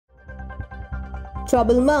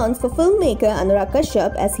Trouble mounts for filmmaker Anurag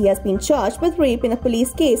Kashyap as he has been charged with rape in a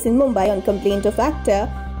police case in Mumbai on complaint of actor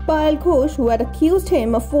Payal Ghosh, who had accused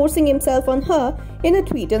him of forcing himself on her in a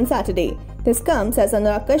tweet on Saturday. This comes as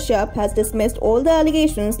Anurag Kashyap has dismissed all the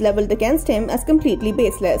allegations levelled against him as completely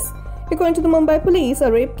baseless. According to the Mumbai Police, a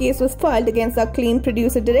rape case was filed against the acclaimed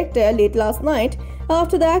producer-director late last night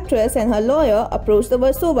after the actress and her lawyer approached the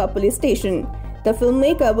Versova police station. The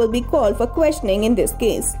filmmaker will be called for questioning in this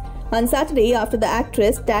case. On Saturday, after the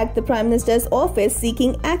actress tagged the Prime Minister's office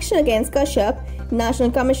seeking action against Kashyap, National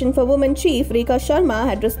Commission for Women Chief Rekha Sharma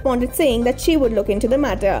had responded saying that she would look into the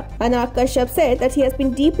matter. Anurag Kashyap said that he has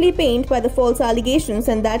been deeply pained by the false allegations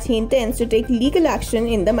and that he intends to take legal action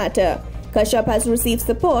in the matter. Kashyap has received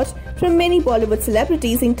support from many Bollywood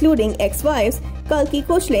celebrities including ex-wives Kalki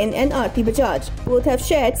Koechlin and Aarti Bajaj. Both have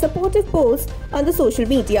shared supportive posts on the social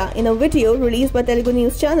media. In a video released by Telugu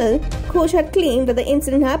news channel, Ghosh had claimed that the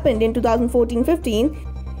incident happened in 2014-15.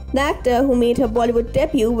 The actor, who made her Bollywood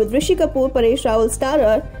debut with Rishi Kapoor-Paresh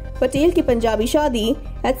starer Patel Ki Punjabi Shaadi,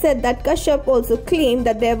 had said that Kashyap also claimed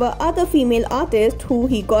that there were other female artists who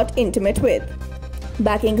he got intimate with.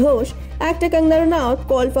 Backing Ghosh, actor Kangana Ranaut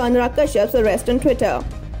called for Anurag Kashyap's arrest on Twitter.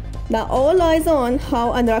 Now all eyes on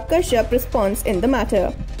how Anurag Kashyap responds in the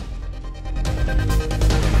matter.